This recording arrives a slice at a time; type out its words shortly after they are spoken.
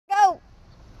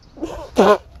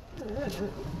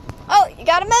Oh, you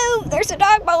gotta move. There's a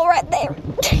dog bowl right there.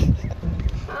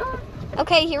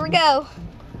 Okay, here we go.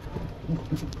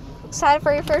 Excited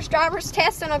for your first driver's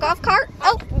test on a golf cart?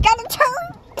 Oh, you gotta turn.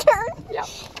 Yep.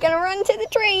 Gonna run to the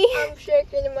tree. I'm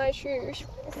shaking in my shoes.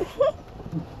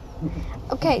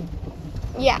 Okay,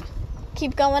 yeah.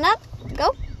 Keep going up.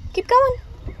 Go. Keep going.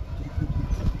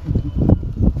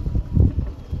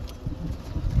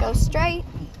 Go straight.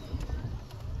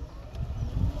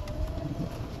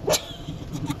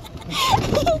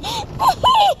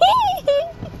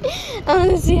 I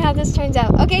want to see how this turns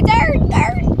out. Okay, turn.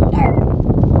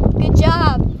 Good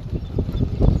job.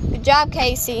 Good job,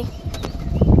 Casey.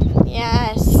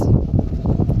 Yes.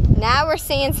 Now we're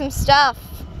seeing some stuff.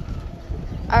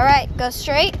 All right, go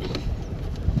straight.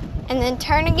 And then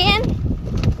turn again.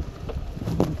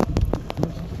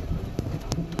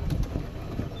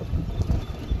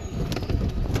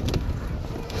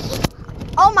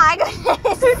 Oh my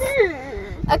goodness.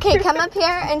 Okay, come up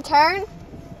here and turn.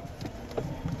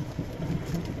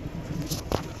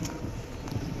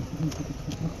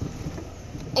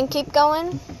 And keep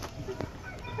going.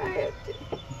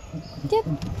 Yep.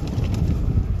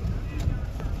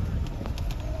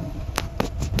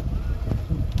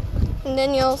 And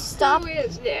then you'll stop. Who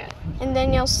is that? And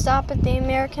then you'll stop at the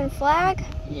American flag.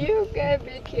 You gotta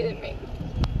be kidding me.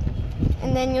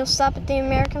 And then you'll stop at the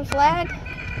American flag.